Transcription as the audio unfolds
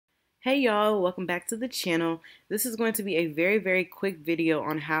Hey y'all, welcome back to the channel. This is going to be a very quick video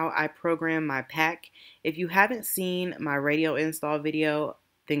on how I program my PAC. If you haven't seen my radio install video,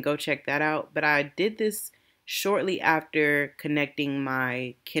 then go check that out. But I did this shortly after connecting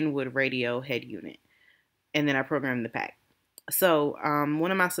my Kenwood radio head unit, and then I programmed the PAC. So one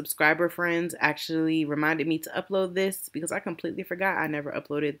of my subscriber friends actually reminded me to upload this because I completely forgot I never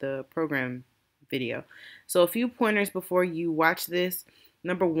uploaded the program video. So a few pointers before you watch this.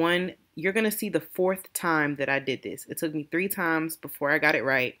 Number one, you're going to see the fourth time that I did this. It took me 3 times before I got it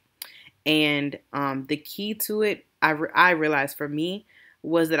right. And the key to it, I realized for me,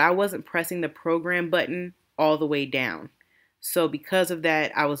 was that I wasn't pressing the program button all the way down. So because of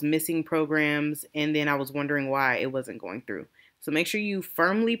that, I was missing programs, and then I was wondering why it wasn't going through. So make sure you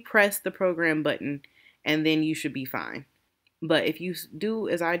firmly press the program button, and then you should be fine. But if you do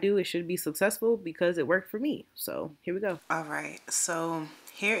as I do, it should be successful because it worked for me. So here we go. All right, so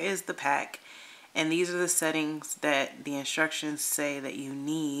here is the PAC, and these are the settings that the instructions say that you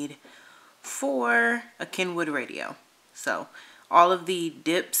need for a Kenwood radio. So all of the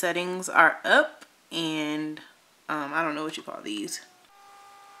dip settings are up, and I don't know what you call these.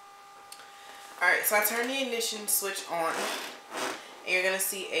 All right, so I turned the ignition switch on, and you're gonna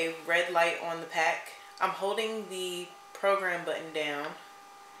see a red light on the PAC. I'm holding the program button down,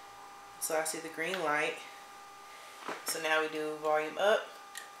 so I see the green light. So now we do volume up,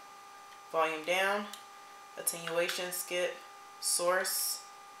 volume down, attenuation skip, source,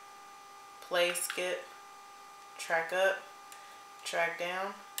 play skip, track up, track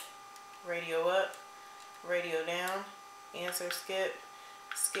down, radio up, radio down, answer skip,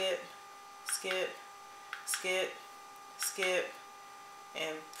 skip, skip, skip, skip,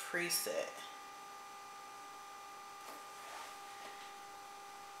 and preset.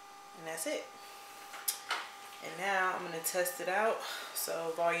 And that's it. And now I'm going to test it out.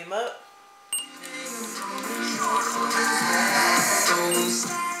 So volume up,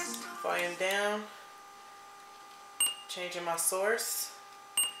 volume down, changing my source,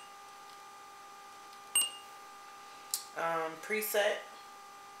 preset.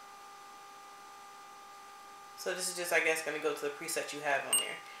 So this is just, I guess, going to go to the preset you have on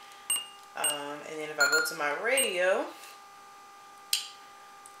there. And then if I go to my radio,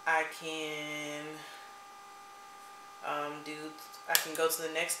 I can I can go to the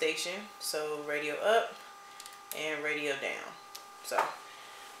next station. So radio up and radio down. So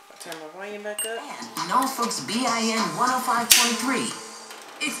I'll turn my volume back up. Norfolk's BIN 105.3.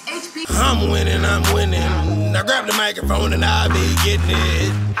 It's HP. I'm winning. Now grab the microphone and I'll be getting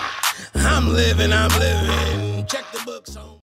it. I'm living. Check the books on.